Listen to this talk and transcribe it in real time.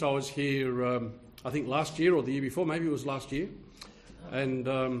I was here, I think last year or the year before, maybe it was last year, and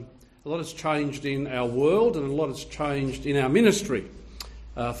a lot has changed in our world and a lot has changed in our ministry.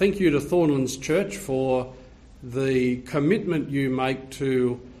 Thank you to Thornlands Church for the commitment you make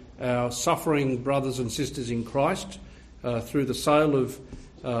to our suffering brothers and sisters in Christ through the sale of,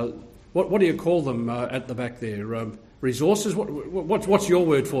 what do you call them at the back there? Resources? What's your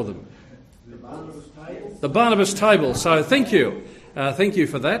word for them? The Barnabas Table. The Barnabas Table. So thank you. Thank you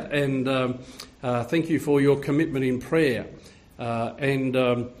for that, and thank you for your commitment in prayer. There's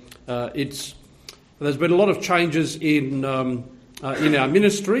been a lot of changes in our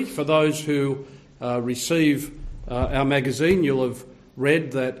ministry. For those who receive our magazine, you'll have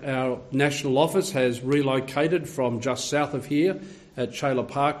read that our national office has relocated from just south of here at Shayla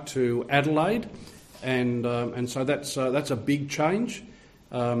Park to Adelaide, and so that's a big change.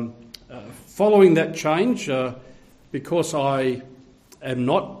 Following that change, because I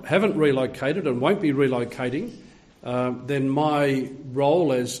haven't relocated and won't be relocating, then my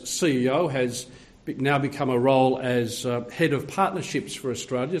role as CEO has now become a role as Head of Partnerships for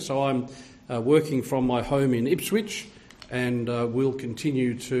Australia. So I'm working from my home in Ipswich, and will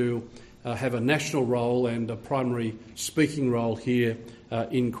continue to have a national role and a primary speaking role here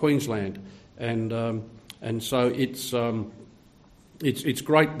in Queensland. And so it's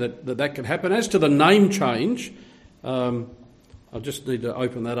great that can happen. As to the name change, I just need to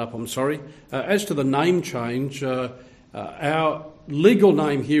open that up, I'm sorry. As to the name change, our legal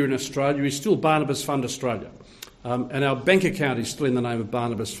name here in Australia is still Barnabas Fund Australia. And our bank account is still in the name of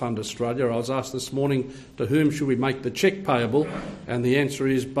Barnabas Fund Australia. I was asked this morning, to whom should we make the cheque payable? And the answer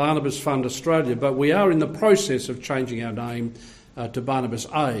is Barnabas Fund Australia. But we are in the process of changing our name to Barnabas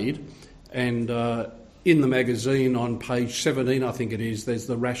Aid. And in the magazine on page 17, I think it is, there's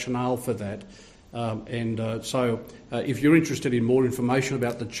the rationale for that. So if you're interested in more information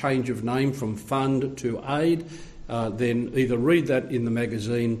about the change of name from fund to aid, then either read that in the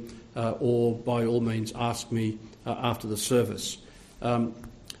magazine or by all means ask me after the service.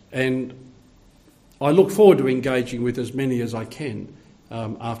 And I look forward to engaging with as many as I can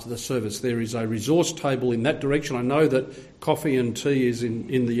after the service. There is a resource table in that direction. I know that coffee and tea is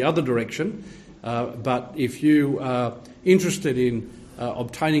in the other direction, but if you are interested in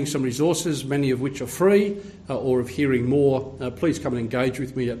obtaining some resources, many of which are free, or of hearing more, please come and engage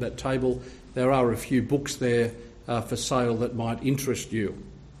with me at that table. There are a few books there for sale that might interest you.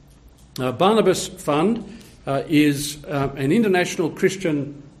 Barnabas Fund is an international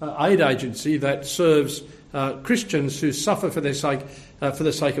Christian aid agency that serves Christians who suffer for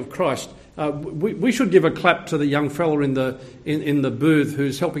the sake of Christ. We should give a clap to the young fella in the booth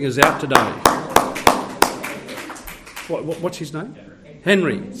who's helping us out today. What's his name?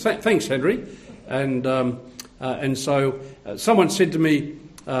 Henry. Thanks, Henry. And so someone said to me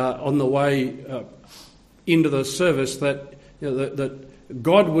on the way into the service that that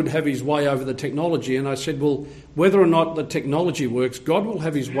God would have his way over the technology, and I said, well, whether or not the technology works, God will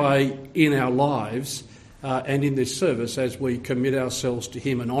have his way in our lives and in this service as we commit ourselves to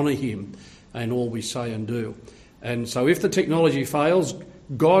him and honour him in all we say and do. And so if the technology fails,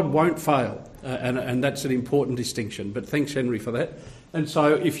 God won't fail, and that's an important distinction. But thanks, Henry, for that. And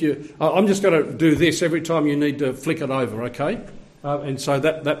so I'm just going to do this every time you need to flick it over, okay? And so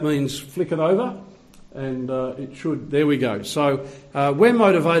that means flick it over, and it should, there we go. So we're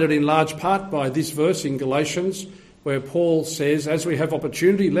motivated in large part by this verse in Galatians, where Paul says, as we have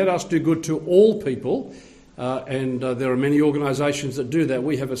opportunity, let us do good to all people. And there are many organisations that do that.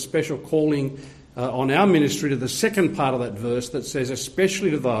 We have a special calling on our ministry to the second part of that verse that says,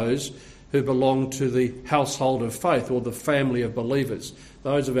 especially to those who belong to the household of faith or the family of believers,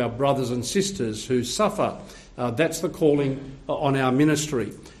 those of our brothers and sisters who suffer. That's the calling on our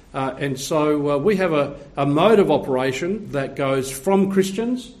ministry. And so we have a mode of operation that goes from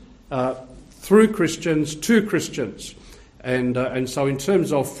Christians, through Christians, to Christians. And so in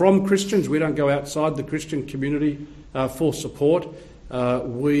terms of from Christians, we don't go outside the Christian community for support.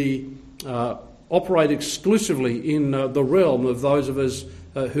 We operate exclusively in the realm of those of us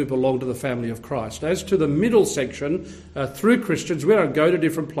who belong to the family of Christ. As to the middle section, through Christians, we don't go to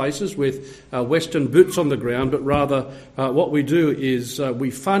different places with Western boots on the ground, but rather what we do is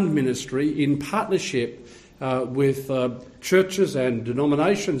we fund ministry in partnership with churches and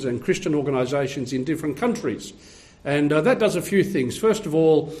denominations and Christian organisations in different countries. And that does a few things. First of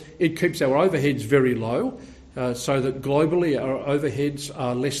all, it keeps our overheads very low, so that globally our overheads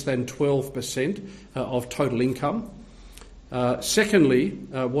are less than 12% of total income. Secondly,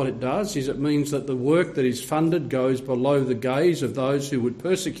 what it does is it means that the work that is funded goes below the gaze of those who would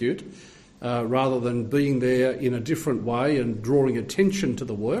persecute, rather than being there in a different way and drawing attention to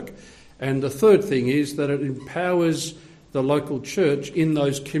the work. And the third thing is that it empowers the local church in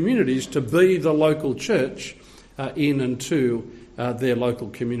those communities to be the local church in and to their local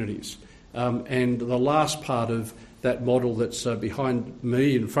communities. And the last part of that model that's behind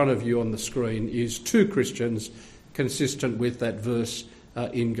me in front of you on the screen is two Christians, consistent with that verse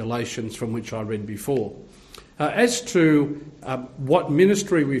in Galatians from which I read before. As to what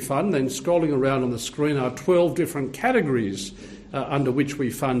ministry we fund, then scrolling around on the screen are 12 different categories under which we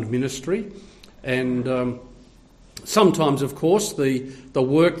fund ministry. And sometimes, of course, the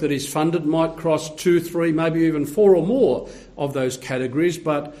work that is funded might cross 2, 3, maybe even 4 or more of those categories.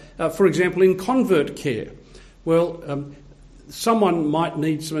 But, for example, in convert care, well, someone might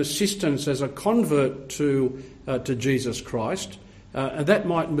need some assistance as a convert to Jesus Christ. And that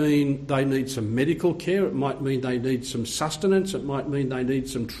might mean they need some medical care, it might mean they need some sustenance, it might mean they need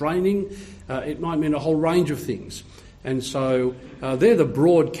some training, it might mean a whole range of things. And so they're the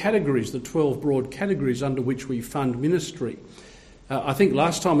broad categories, the 12 broad categories under which we fund ministry. I think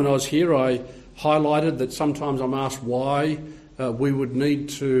last time when I was here I highlighted that sometimes I'm asked why we would need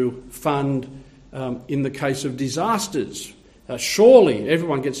to fund in the case of disasters. Surely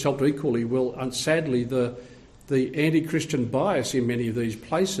everyone gets helped equally. Well, sadly the anti-Christian bias in many of these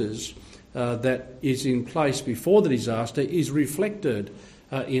places that is in place before the disaster is reflected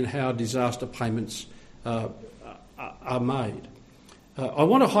in how disaster payments are made. I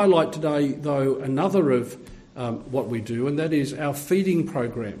want to highlight today, though, another of what we do, and that is our feeding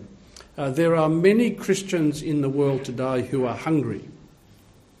program. There are many Christians in the world today who are hungry.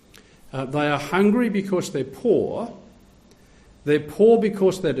 They are hungry because they're poor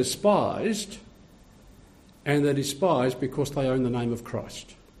because they're despised, and they're despised because they own the name of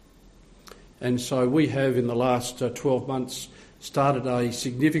Christ. And so we have, in the last 12 months, started a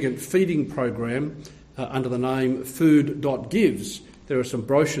significant feeding program under the name Food.Gives. There are some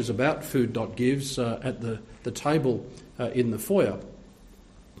brochures about Food.Gives at the table in the foyer.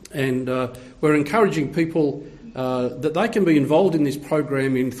 And we're encouraging people that they can be involved in this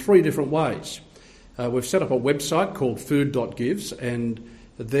program in 3 different ways. We've set up a website called Food.Gives, and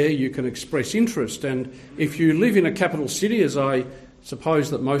there you can express interest. And if you live in a capital city, as I suppose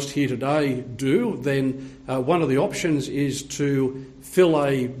that most here today do, then one of the options is to fill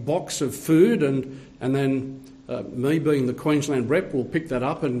a box of food, and then me, being the Queensland rep, will pick that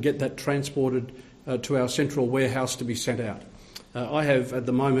up and get that transported to our central warehouse to be sent out. I have at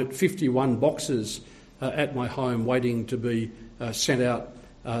the moment 51 boxes at my home waiting to be sent out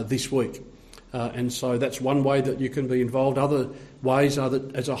this week. And so that's one way that you can be involved. Other ways are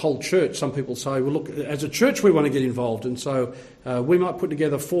that as a whole church, some people say, well, look, as a church we want to get involved. And so we might put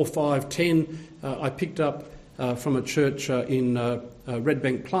together 4, 5, 10. I picked up from a church in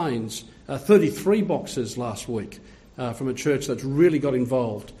Redbank Plains 33 boxes last week from a church that's really got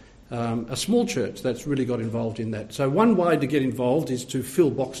involved, a small church that's really got involved in that. So one way to get involved is to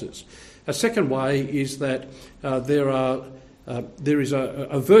fill boxes. A second way is that there is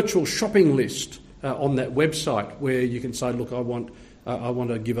a virtual shopping list on that website where you can say, look, I want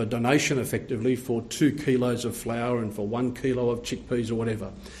to give a donation effectively for 2 kilos of flour and for 1 kilo of chickpeas or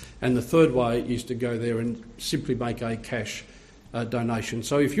whatever. And the third way is to go there and simply make a cash donation.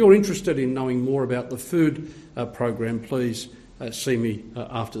 So if you're interested in knowing more about the food program, please see me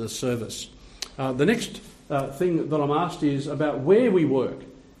after the service. The next thing that I'm asked is about where we work.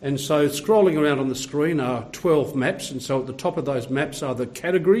 And so scrolling around on the screen are 12 maps, and so at the top of those maps are the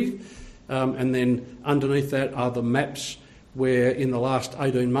category, and then underneath that are the maps where in the last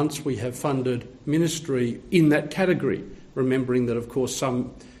 18 months we have funded ministry in that category, remembering that, of course,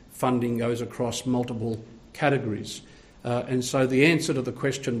 some funding goes across multiple categories. And so the answer to the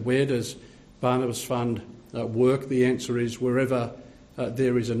question, where does Barnabas Fund work? The answer is wherever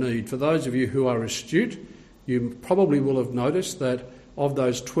there is a need. For those of you who are astute, you probably will have noticed that of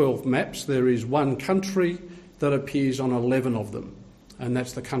those 12 maps, there is one country that appears on 11 of them, and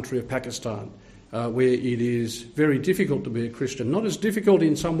that's the country of Pakistan, where it is very difficult to be a Christian. Not as difficult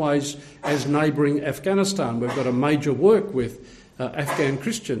in some ways as neighbouring Afghanistan. We've got a major work with Afghan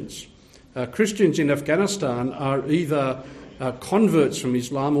Christians. Christians in Afghanistan are either converts from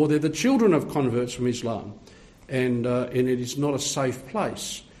Islam or they're the children of converts from Islam, and it is not a safe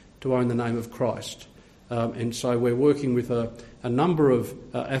place to own the name of Christ. And so we're working with a number of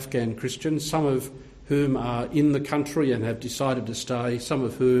Afghan Christians, some of whom are in the country and have decided to stay, some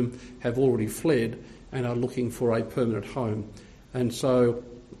of whom have already fled and are looking for a permanent home. And so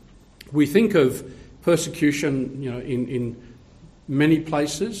we think of persecution, in many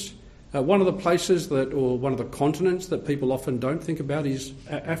places. One of the places or one of the continents that people often don't think about is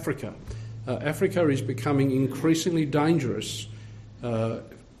Africa. Africa is becoming increasingly dangerous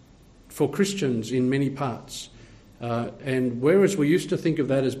for Christians in many parts. And whereas we used to think of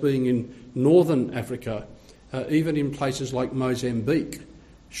that as being in northern Africa, even in places like Mozambique,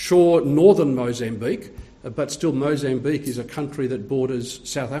 sure, northern Mozambique, but still Mozambique is a country that borders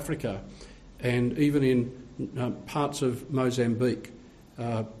South Africa. And even in parts of Mozambique,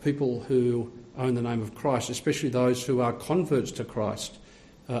 people who own the name of Christ, especially those who are converts to Christ,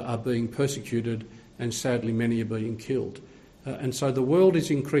 are being persecuted, and sadly many are being killed. And so the world is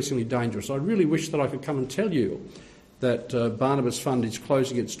increasingly dangerous. I really wish that I could come and tell you that Barnabas Fund is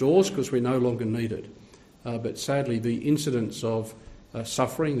closing its doors because we no longer need it. But sadly the incidence of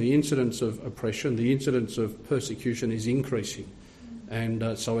suffering, the incidence of oppression, the incidence of persecution is increasing.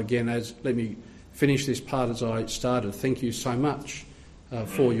 And so again, let me finish this part as I started. Thank you so much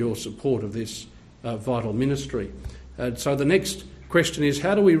for your support of this vital ministry. And so the next question is,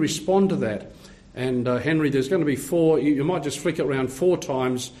 how do we respond to that? And Henry, there's going to be 4, you might just flick it around 4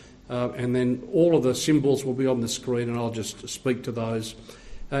 times and then all of the symbols will be on the screen and I'll just speak to those.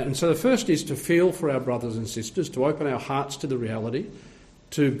 And so the first is to feel for our brothers and sisters, to open our hearts to the reality,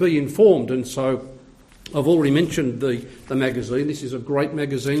 to be informed. And so I've already mentioned the magazine. This is a great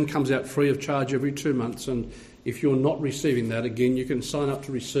magazine, comes out free of charge every 2 months. And if you're not receiving that, again, you can sign up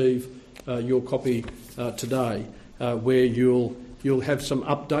to receive your copy today, where you'll have some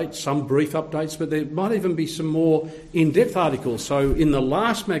updates, some brief updates, but there might even be some more in-depth articles. So in the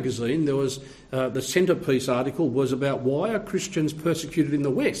last magazine, there was the centrepiece article was about why are Christians persecuted in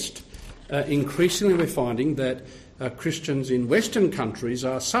the West. Increasingly we're finding that Christians in Western countries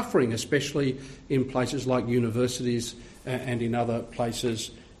are suffering, especially in places like universities and in other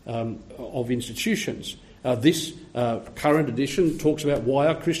places of institutions. This current edition talks about why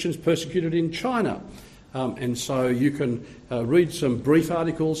are Christians persecuted in China. And so you can read some brief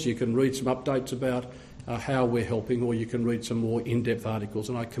articles, you can read some updates about how we're helping, or you can read some more in-depth articles,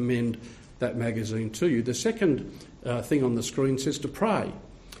 and I commend that magazine to you. The second thing on the screen says to pray.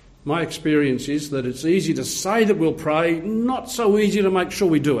 My experience is that it's easy to say that we'll pray, not so easy to make sure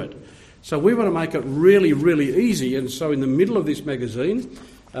we do it. So we want to make it really, really easy, and so in the middle of this magazine,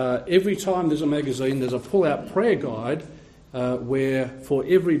 every time there's a magazine, there's a pull-out prayer guide where for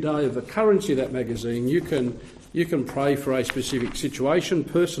every day of the currency of that magazine you can pray for a specific situation,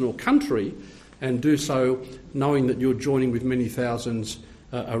 person or country, and do so knowing that you're joining with many thousands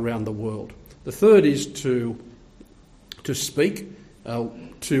around the world. The third is to speak,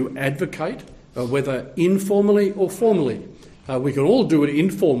 to advocate, whether informally or formally. We can all do it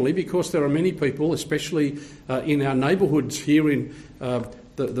informally because there are many people, especially in our neighbourhoods here in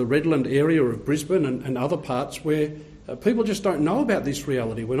the Redland area of Brisbane and other parts, where people just don't know about this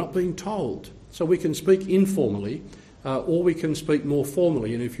reality. We're not being told. So we can speak informally or we can speak more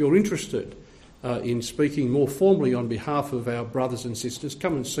formally. And if you're interested in speaking more formally on behalf of our brothers and sisters,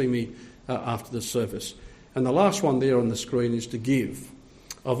 come and see me after the service. And the last one there on the screen is to give.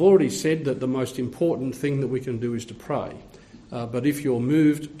 I've already said that the most important thing that we can do is to pray. But if you're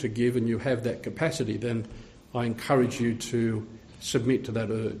moved to give and you have that capacity, then I encourage you to submit to that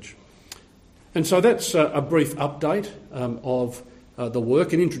urge. And so that's a brief update of the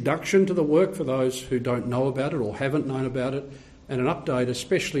work, an introduction to the work for those who don't know about it or haven't known about it, and an update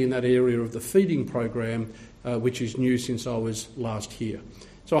especially in that area of the feeding program, which is new since I was last here.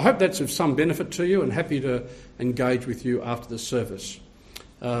 So I hope that's of some benefit to you, and happy to engage with you after the service.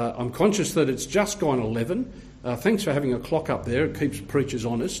 I'm conscious that it's just gone 11. Thanks for having a clock up there. It keeps preachers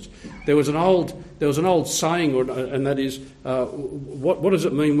honest. There was an old saying, and that is, what does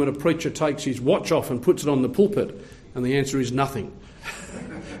it mean when a preacher takes his watch off and puts it on the pulpit? And the answer is nothing.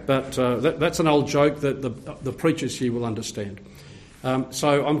 But that's an old joke that the preachers here will understand.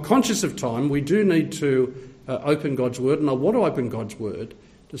 So I'm conscious of time. We do need to open God's Word, and I want to open God's Word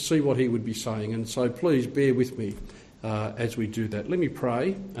to see what he would be saying. And so please bear with me as we do that. Let me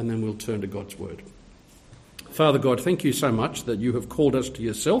pray, and then we'll turn to God's Word. Father God, thank you so much that you have called us to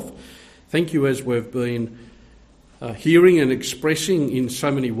yourself. Thank you as we've been hearing and expressing in so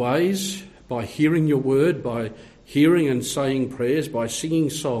many ways, by hearing your word, by hearing and saying prayers, by singing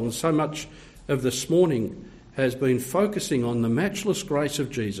songs. So much of this morning has been focusing on the matchless grace of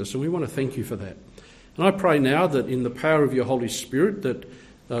Jesus, and we want to thank you for that. And I pray now that in the power of your Holy Spirit, that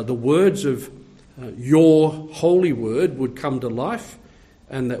the words of your holy word would come to life,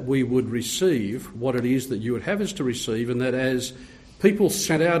 and that we would receive what it is that you would have us to receive, and that as people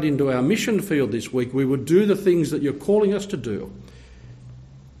sent out into our mission field this week, we would do the things that you're calling us to do,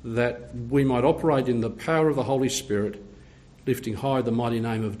 that we might operate in the power of the Holy Spirit, lifting high the mighty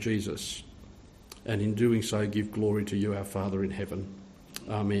name of Jesus, and in doing so give glory to you, our Father in heaven.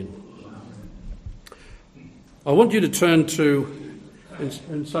 Amen. I want you to turn to,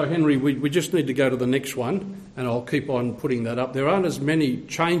 and so Henry, we just need to go to the next one, and I'll keep on putting that up. There aren't as many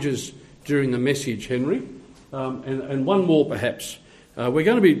changes during the message, Henry, and one more perhaps. We're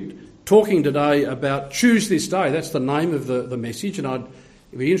going to be talking today about Choose This Day. That's the name of the message, and I'd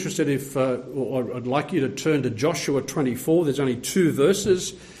be interested or I'd like you to turn to Joshua 24. There's only 2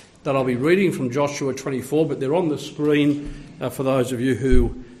 verses that I'll be reading from Joshua 24, but they're on the screen for those of you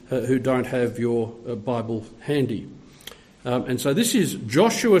who don't have your Bible handy. And so this is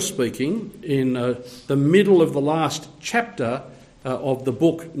Joshua speaking in the middle of the last chapter of the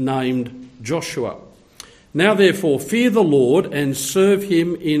book named Joshua. Now therefore fear the Lord and serve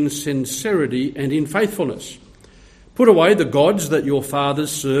him in sincerity and in faithfulness. Put away the gods that your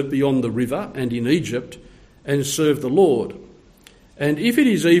fathers served beyond the river and in Egypt, and serve the Lord. And if it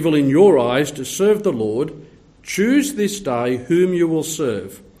is evil in your eyes to serve the Lord, choose this day whom you will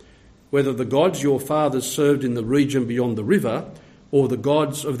serve, whether the gods your fathers served in the region beyond the river, or the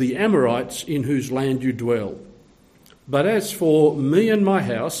gods of the Amorites in whose land you dwell. But as for me and my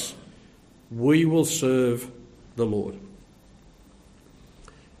house, we will serve the Lord.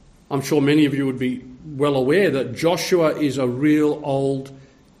 I'm sure many of you would be well aware that Joshua is a real Old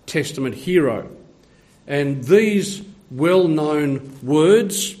Testament hero. And these well-known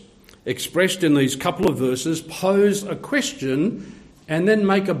words expressed in these couple of verses pose a question and then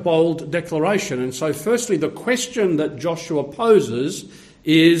make a bold declaration. And so firstly, the question that Joshua poses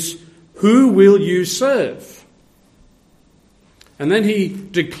is, who will you serve? And then he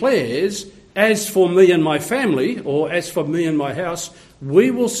declares, as for me and my family, or as for me and my house, we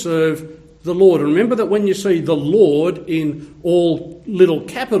will serve the Lord. And remember that when you see the Lord in all little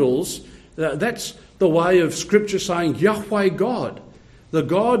capitals, that's the way of Scripture saying Yahweh God, the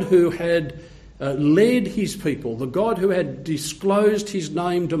God who had led his people, the God who had disclosed his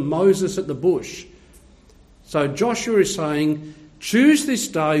name to Moses at the bush. So Joshua is saying, choose this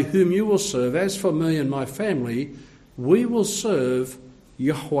day whom you will serve. As for me and my family, we will serve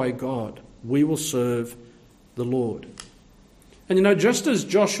Yahweh God. We will serve the Lord. And you know, just as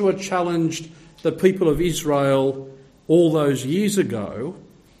Joshua challenged the people of Israel all those years ago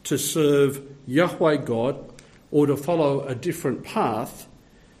to serve Yahweh God or to follow a different path,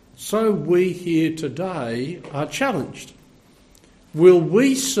 so we here today are challenged. Will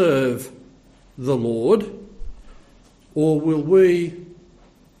we serve the Lord, or will we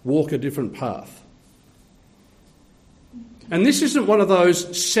walk a different path? And this isn't one of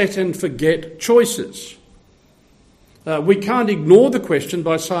those set and forget choices. We can't ignore the question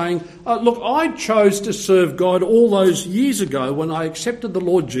by saying, look, I chose to serve God all those years ago when I accepted the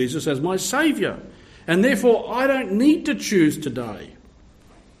Lord Jesus as my Saviour, and therefore I don't need to choose today.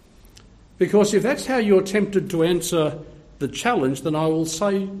 Because if that's how you're tempted to answer the challenge, then I will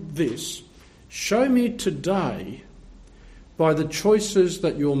say this: show me today, by the choices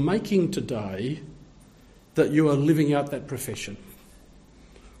that you're making today, that you are living out that profession.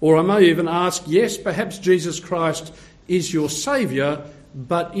 Or I may even ask, yes, perhaps Jesus Christ is your Saviour,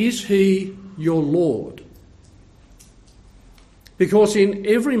 but is he your Lord? Because in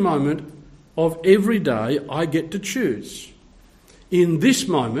every moment of every day, I get to choose. In this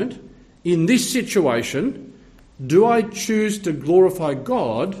moment, in this situation, do I choose to glorify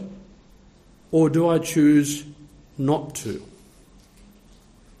God, or do I choose not to?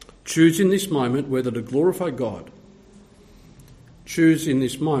 Choose in this moment whether to glorify God. Choose in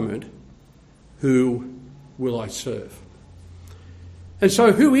this moment who will I serve. And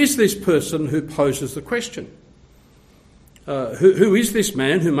so who is this person who poses the question? Who is this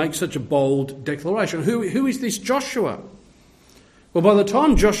man who makes such a bold declaration? Who is this Joshua? Well, by the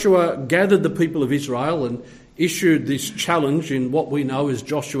time Joshua gathered the people of Israel and issued this challenge in what we know as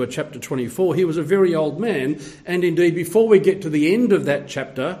Joshua chapter 24, he was a very old man. And indeed, before we get to the end of that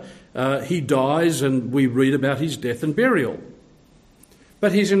chapter, he dies and we read about his death and burial.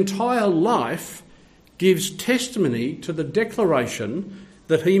 But his entire life gives testimony to the declaration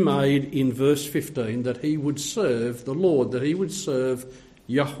that he made in verse 15, that he would serve the Lord, that he would serve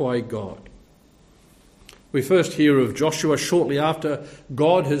Yahweh God. We first hear of Joshua shortly after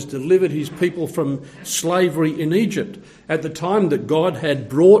God has delivered his people from slavery in Egypt, at the time that God had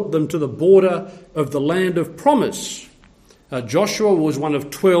brought them to the border of the land of promise. Joshua was one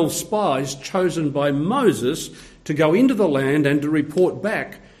of 12 spies chosen by Moses to go into the land and to report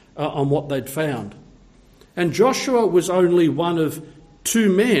back on what they'd found. And Joshua was only one of 2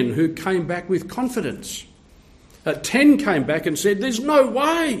 men who came back with confidence. 10 came back and said, there's no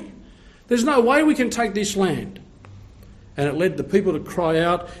way we can take this land. And it led the people to cry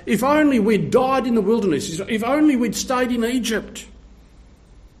out, if only we'd died in the wilderness, if only we'd stayed in Egypt.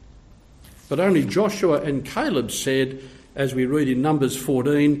 But only Joshua and Caleb said, as we read in Numbers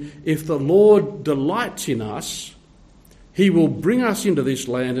 14, if the Lord delights in us, he will bring us into this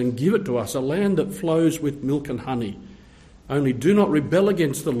land and give it to us, a land that flows with milk and honey. Only do not rebel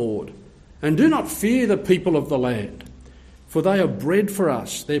against the Lord, and do not fear the people of the land, for they are bread for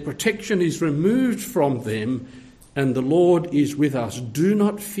us. Their protection is removed from them, and the Lord is with us. Do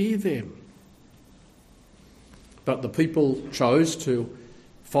not fear them. But the people chose to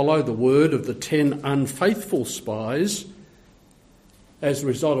follow the word of the 10 unfaithful spies, as a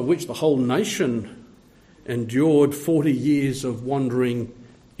result of which the whole nation endured 40 years of wandering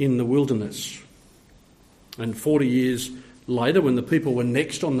in the wilderness. And 40 years later, when the people were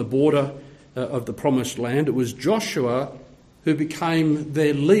next on the border of the promised land, it was Joshua who became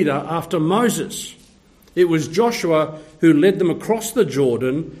their leader after Moses. It was Joshua who led them across the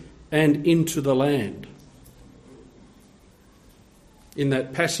Jordan and into the land. In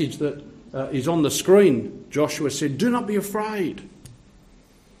that passage that is on the screen, Joshua said, "Do not be afraid."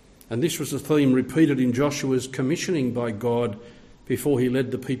 And this was a theme repeated in Joshua's commissioning by God before he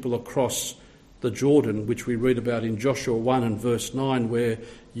led the people across the Jordan, which we read about in Joshua 1 and verse 9, where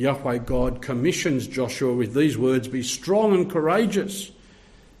Yahweh God commissions Joshua with these words, "Be strong and courageous.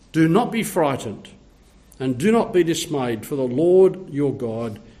 Do not be frightened, and do not be dismayed, for the Lord your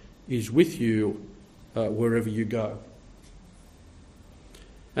God is with you wherever you go."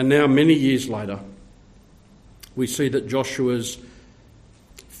 And now, many years later, we see that Joshua's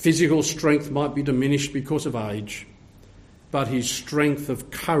physical strength might be diminished because of age, but his strength of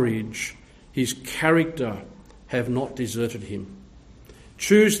courage, his character, have not deserted him.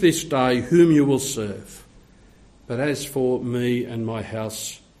 Choose this day whom you will serve, but as for me and my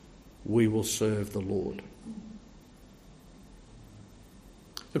house, we will serve the Lord.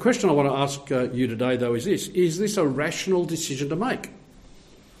 The question I want to ask you today, though, is this: is this a rational decision to make?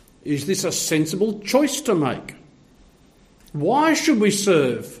 Is this a sensible choice to make? Why should we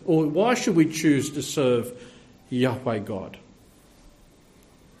serve, or why should we choose to serve Yahweh God?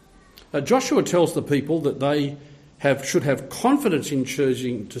 Joshua tells the people that they should have confidence in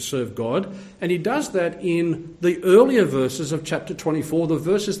choosing to serve God, and he does that in the earlier verses of chapter 24, the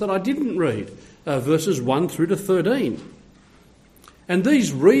verses that I didn't read, verses 1 through to 13. And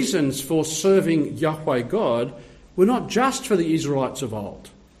these reasons for serving Yahweh God were not just for the Israelites of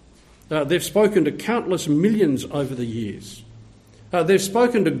old. They've spoken to countless millions over the years. They've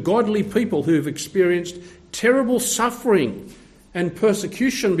spoken to godly people who have experienced terrible suffering and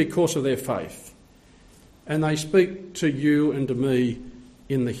persecution because of their faith. And they speak to you and to me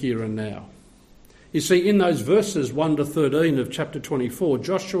in the here and now. You see, in those verses 1 to 13 of chapter 24,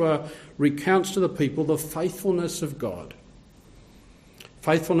 Joshua recounts to the people the faithfulness of God.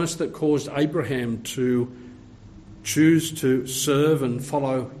 Faithfulness that caused Abraham to choose to serve and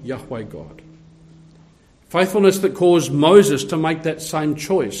follow Yahweh God. Faithfulness that caused Moses to make that same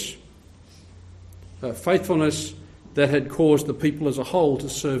choice. Faithfulness that had caused the people as a whole to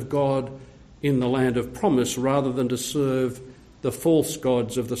serve God in the land of promise rather than to serve the false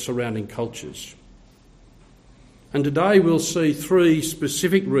gods of the surrounding cultures. And today we'll see 3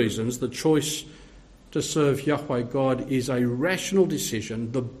 specific reasons the choice to serve Yahweh God is a rational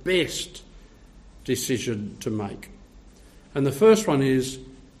decision, the best decision to make. And the first one is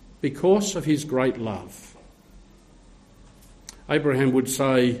because of his great love. Abraham would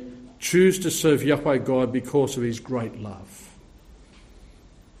say, choose to serve Yahweh God because of his great love.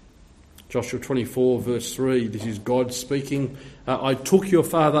 Joshua 24 verse 3, this is God speaking. I took your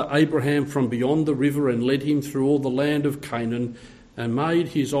father Abraham from beyond the river and led him through all the land of Canaan and made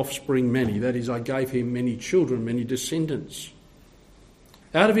his offspring many. That is, I gave him many children, many descendants.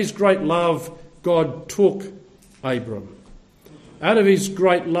 Out of his great love, God took Abram. Out of his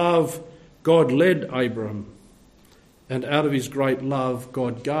great love, God led Abram. And out of his great love,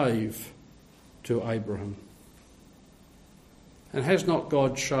 God gave to Abraham. And has not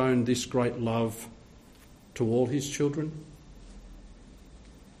God shown this great love to all his children?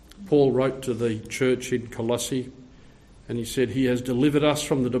 Paul wrote to the church in Colossae, and he said, he has delivered us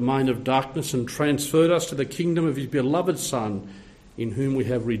from the domain of darkness and transferred us to the kingdom of his beloved Son, in whom we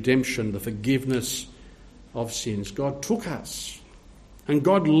have redemption, the forgiveness of sins. God took us, and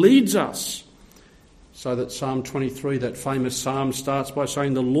God leads us, so that Psalm 23, that famous psalm, starts by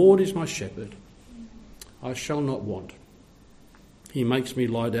saying, the Lord is my shepherd, I shall not want. He makes me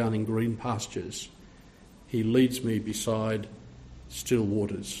lie down in green pastures. He leads me beside still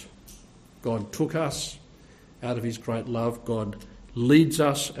waters. God took us out of his great love. God leads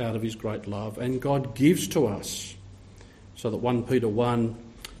us out of his great love. And God gives to us. So that 1 Peter 1,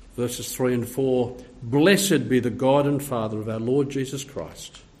 verses 3 and 4, blessed be the God and Father of our Lord Jesus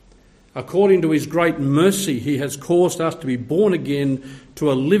Christ. According to his great mercy, he has caused us to be born again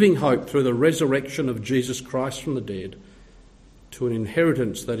to a living hope through the resurrection of Jesus Christ from the dead, to an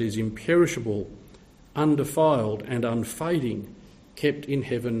inheritance that is imperishable, undefiled and unfading, kept in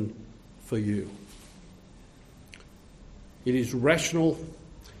heaven for you. It is rational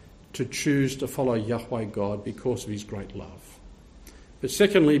to choose to follow Yahweh God because of his great love. But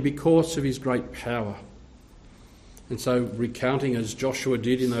secondly, because of his great power. And so, recounting as Joshua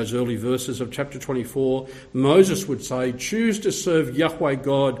did in those early verses of chapter 24, Moses would say, choose to serve Yahweh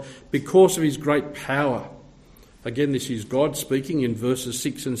God because of his great power. Again, this is God speaking in verses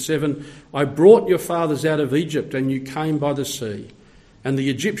 6 and 7. I brought your fathers out of Egypt, and you came by the sea. And the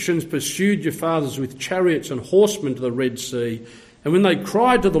Egyptians pursued your fathers with chariots and horsemen to the Red Sea. And when they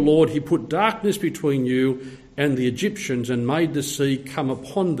cried to the Lord, he put darkness between you and the Egyptians and made the sea come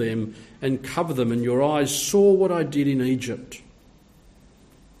upon them and cover them. And your eyes saw what I did in Egypt.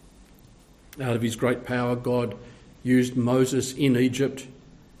 Out of his great power, God used Moses in Egypt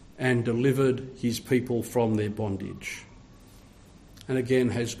and delivered his people from their bondage. And again,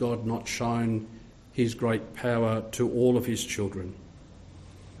 has God not shown his great power to all of his children?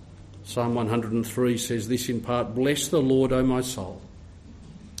 Psalm 103 says this in part, bless the Lord, O my soul,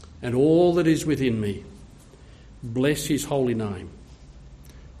 and all that is within me. Bless his holy name.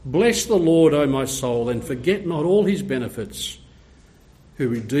 Bless the Lord, O my soul, and forget not all his benefits, who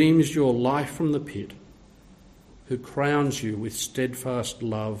redeems your life from the pit, who crowns you with steadfast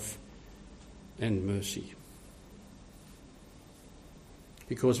love and mercy.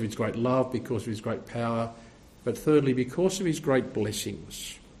 Because of his great love, because of his great power, but thirdly, because of his great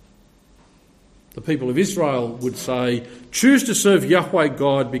blessings. The people of Israel would say, choose to serve Yahweh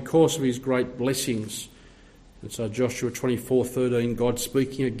God because of his great blessings. And so Joshua 24:13, God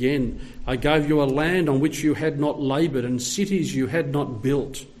speaking again, I gave you a land on which you had not laboured and cities you had not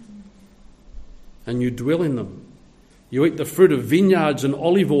built, and you dwell in them. You eat the fruit of vineyards and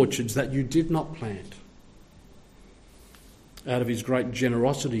olive orchards that you did not plant. Out of his great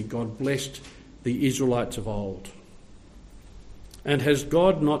generosity, God blessed the Israelites of old. And has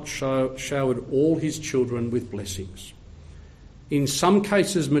God not showered all his children with blessings? In some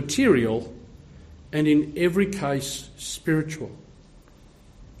cases material, and in every case spiritual.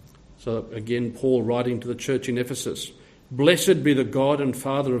 So again, Paul writing to the church in Ephesus, blessed be the God and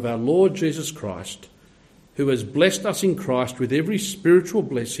Father of our Lord Jesus Christ, who has blessed us in Christ with every spiritual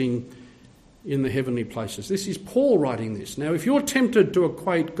blessing in the heavenly places. This is Paul writing this. Now, if you're tempted to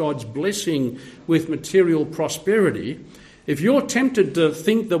equate God's blessing with material prosperity, if you're tempted to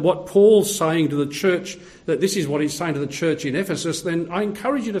think that what Paul's saying to the church, that this is what he's saying to the church in Ephesus, then I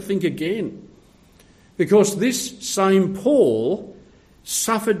encourage you to think again. Because this same Paul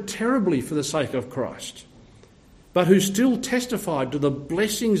suffered terribly for the sake of Christ, but who still testified to the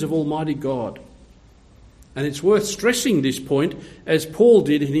blessings of Almighty God. And it's worth stressing this point, as Paul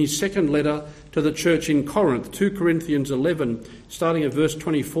did in his second letter to the church in Corinth, 2 Corinthians 11, starting at verse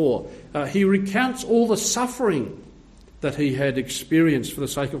 24. He recounts all the suffering that he had experienced for the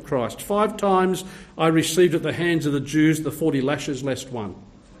sake of Christ. 5 times I received at the hands of the Jews the 40 lashes less one.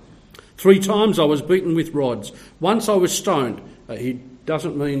 3 times I was beaten with rods. Once I was stoned. He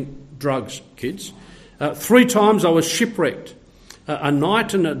doesn't mean drugs, kids. 3 times I was shipwrecked. A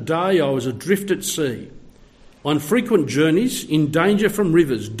night and a day I was adrift at sea. On frequent journeys, in danger from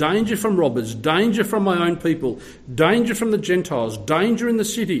rivers, danger from robbers, danger from my own people, danger from the Gentiles, danger in the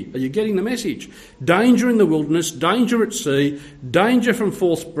city. Are you getting the message? Danger in the wilderness, danger at sea, danger from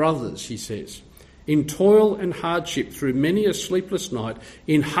false brothers, he says. In toil and hardship through many a sleepless night,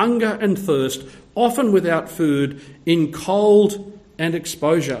 in hunger and thirst, often without food, in cold and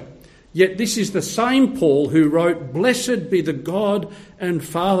exposure. Yet this is the same Paul who wrote, blessed be the God and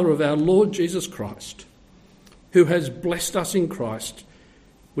Father of our Lord Jesus Christ, who has blessed us in Christ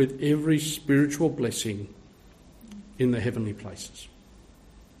with every spiritual blessing in the heavenly places.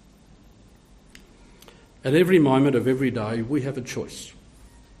 At every moment of every day, we have a choice.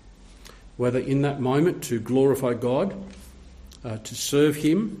 Whether in that moment to glorify God, to serve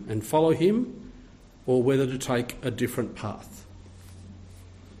him and follow him, or whether to take a different path.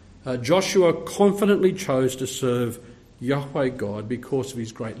 Joshua confidently chose to serve Yahweh God because of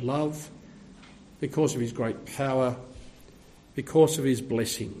his great love, because of his great power, because of his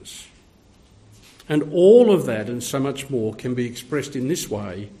blessings. And all of that and so much more can be expressed in this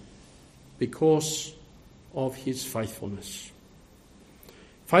way because of his faithfulness.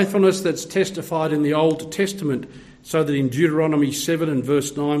 Faithfulness that's testified in the Old Testament, so that in Deuteronomy 7 and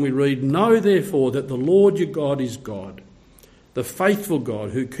verse 9 we read, know therefore that the Lord your God is God, the faithful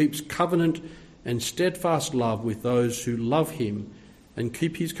God who keeps covenant and steadfast love with those who love him and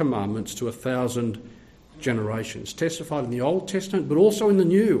keep his commandments to 1,000 generations. Testified in the Old Testament, but also in the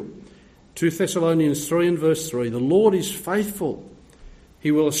New. 2 Thessalonians 3 and verse 3, the Lord is faithful.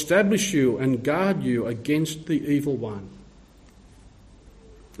 He will establish you and guard you against the evil one.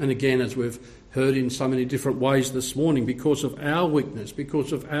 And again, as we've heard in so many different ways this morning, because of our weakness,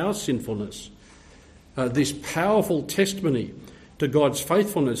 because of our sinfulness, this powerful testimony to God's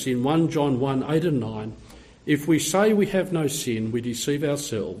faithfulness in 1 John 1, 8 and 9, if we say we have no sin, we deceive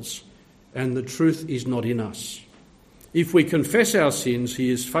ourselves, and the truth is not in us. If we confess our sins, he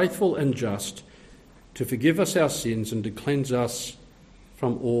is faithful and just to forgive us our sins and to cleanse us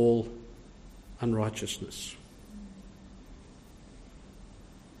from all unrighteousness.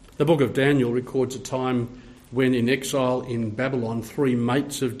 The book of Daniel records a time when in exile in Babylon, 3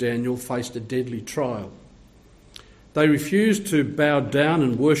 mates of Daniel faced a deadly trial. They refused to bow down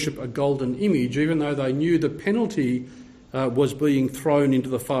and worship a golden image, even though they knew the penalty was being thrown into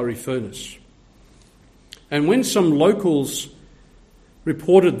the fiery furnace. And when some locals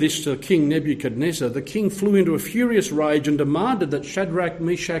reported this to King Nebuchadnezzar, the king flew into a furious rage and demanded that Shadrach,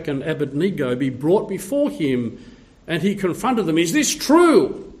 Meshach and Abednego be brought before him, and he confronted them, "Is this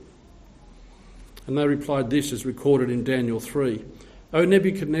true?" And they replied this, as recorded in Daniel 3, "O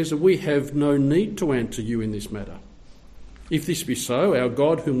Nebuchadnezzar, we have no need to answer you in this matter. If this be so, our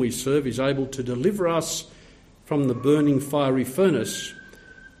God whom we serve is able to deliver us from the burning fiery furnace,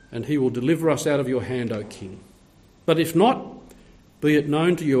 and he will deliver us out of your hand, O king. But if not, be it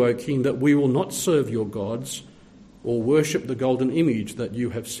known to you, O king, that we will not serve your gods or worship the golden image that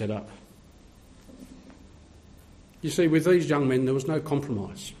you have set up." You see, with these young men, there was no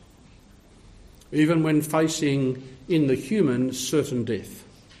compromise, even when facing in the human certain death.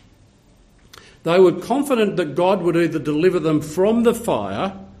 They were confident that God would either deliver them from the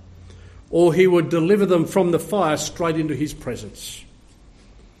fire or he would deliver them from the fire straight into his presence.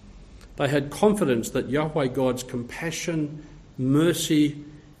 They had confidence that Yahweh God's compassion, mercy,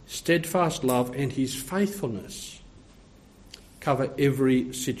 steadfast love and his faithfulness cover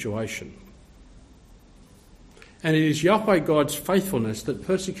every situation. And it is Yahweh God's faithfulness that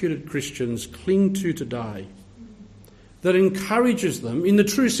persecuted Christians cling to today, that encourages them, in the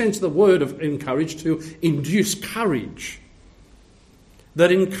true sense of the word of encourage, to induce courage,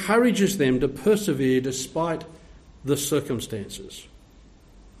 that encourages them to persevere despite the circumstances.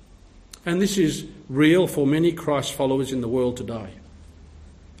 And this is real for many Christ followers in the world today.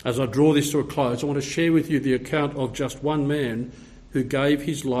 As I draw this to a close, I want to share with you the account of just one man who gave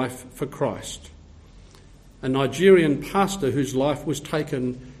his life for Christ. A Nigerian pastor whose life was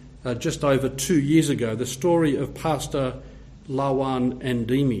taken just over 2 years ago, the story of Pastor Lawan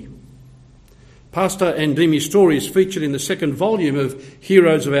Andimi. Pastor Andimi's story is featured in the second volume of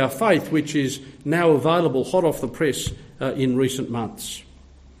Heroes of Our Faith, which is now available hot off the press in recent months.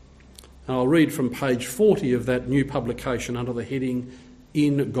 And I'll read from page 40 of that new publication under the heading,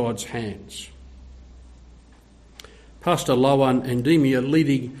 In God's Hands. Pastor Lawan Andimi, a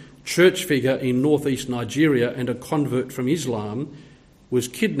leading church figure in northeast Nigeria and a convert from Islam, was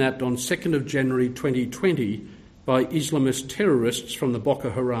kidnapped on 2nd of January 2020 by Islamist terrorists from the Boko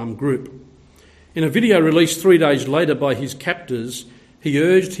Haram group. In a video released 3 days later by his captors, he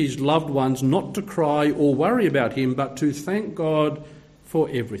urged his loved ones not to cry or worry about him, but to thank God for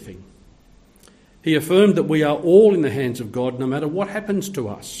everything. He affirmed that we are all in the hands of God no matter what happens to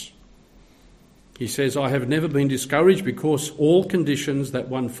us. He says, "I have never been discouraged because all conditions that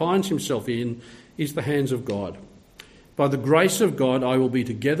one finds himself in is the hands of God. By the grace of God, I will be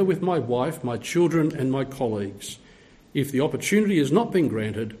together with my wife, my children and my colleagues. If the opportunity has not been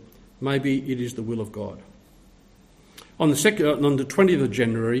granted, maybe it is the will of God." On the 20th of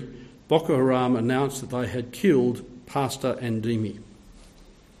January, Boko Haram announced that they had killed Pastor Andimi.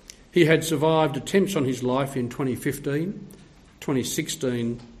 He had survived attempts on his life in 2015,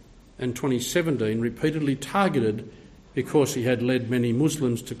 2016 and 2017, repeatedly targeted because he had led many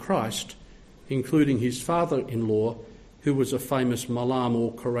Muslims to Christ, including his father-in-law, who was a famous Malam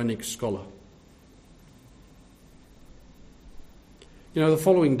or Quranic scholar. You know, the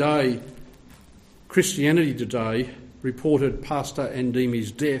following day, Christianity Today reported Pastor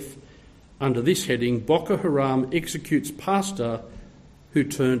Andimi's death under this heading, Boko Haram executes pastor who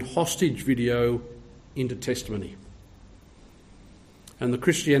turned hostage video into testimony. And the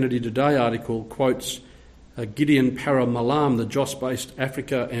Christianity Today article quotes Gideon Paramalam, the Jos-based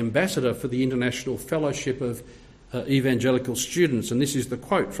Africa ambassador for the International Fellowship of Evangelical Students. And this is the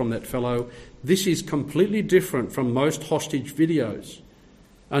quote from that fellow: "This is completely different from most hostage videos.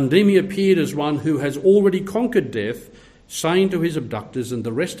 Andimi appeared as one who has already conquered death, saying to his abductors and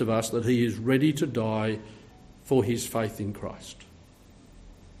the rest of us that he is ready to die for his faith in Christ."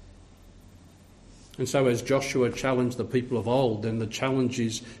 And so as Joshua challenged the people of old, then the challenge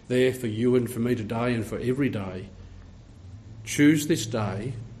is there for you and for me today and for every day. Choose this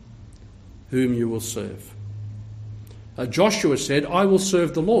day whom you will serve. Joshua said, I will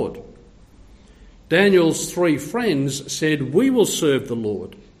serve the Lord. Daniel's 3 friends said, we will serve the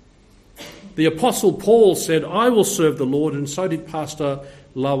Lord. The Apostle Paul said, I will serve the Lord, and so did Pastor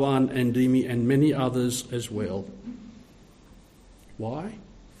Lawan and Dimi and many others as well. Why?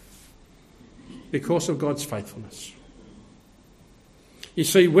 Because of God's faithfulness. You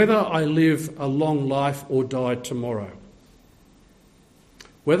see, whether I live a long life or die tomorrow,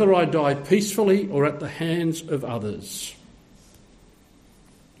 whether I die peacefully or at the hands of others,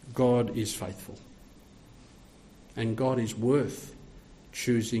 God is faithful. And God is worth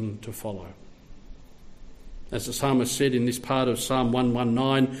choosing to follow. As the psalmist said in this part of Psalm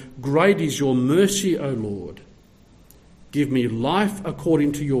 119, great is your mercy, O Lord. Give me life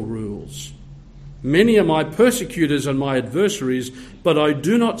according to your rules. Many are my persecutors and my adversaries, but I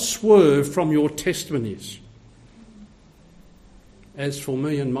do not swerve from your testimonies. As for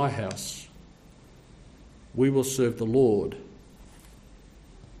me and my house, we will serve the Lord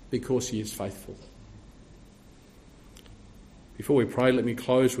because he is faithful. Before we pray, let me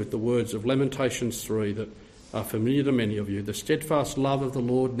close with the words of Lamentations 3 that are familiar to many of you. The steadfast love of the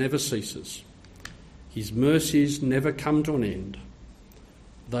Lord never ceases. His mercies never come to an end.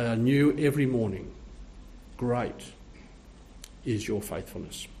 They are new every morning. Great is your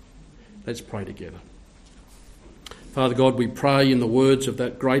faithfulness. Let's pray together. Father God, we pray in the words of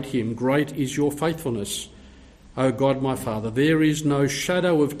that great hymn, great is your faithfulness. O God, my Father, there is no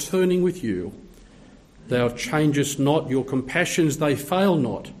shadow of turning with you. Thou changest not, your compassions, they fail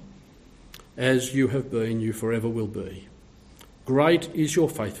not. As you have been, you forever will be. Great is your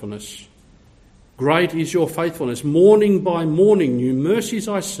faithfulness. Great is your faithfulness. Morning by morning, new mercies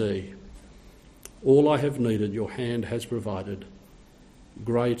I see. All I have needed, your hand has provided.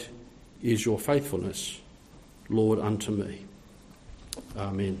 Great is your faithfulness, Lord, unto me.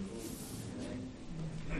 Amen.